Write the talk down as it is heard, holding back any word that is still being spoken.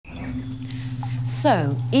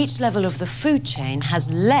So, each level of the food chain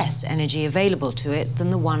has less energy available to it than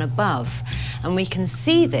the one above. And we can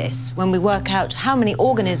see this when we work out how many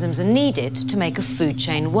organisms are needed to make a food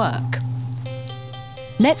chain work.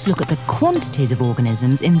 Let's look at the quantities of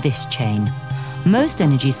organisms in this chain. Most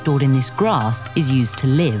energy stored in this grass is used to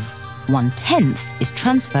live. 1/10 is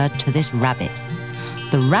transferred to this rabbit.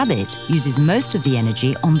 The rabbit uses most of the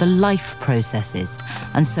energy on the life processes,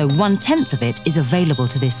 and so 1/10 of it is available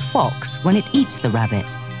to this fox when it eats the rabbit.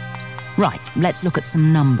 Right, let's look at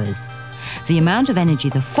some numbers. The amount of energy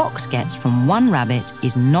the fox gets from one rabbit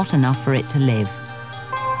is not enough for it to live.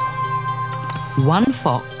 One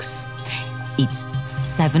fox eats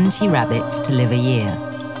 70 rabbits to live a year.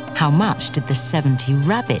 How much did the 70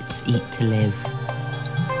 rabbits eat to live?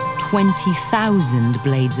 20,000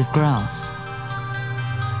 blades of grass.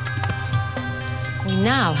 We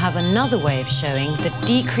now have another way of showing the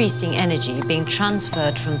decreasing energy being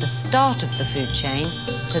transferred from the start of the food chain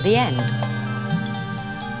to the end.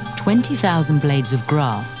 20,000 blades of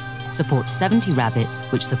grass support 70 rabbits,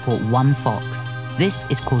 which support one fox. This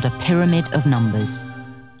is called a pyramid of numbers.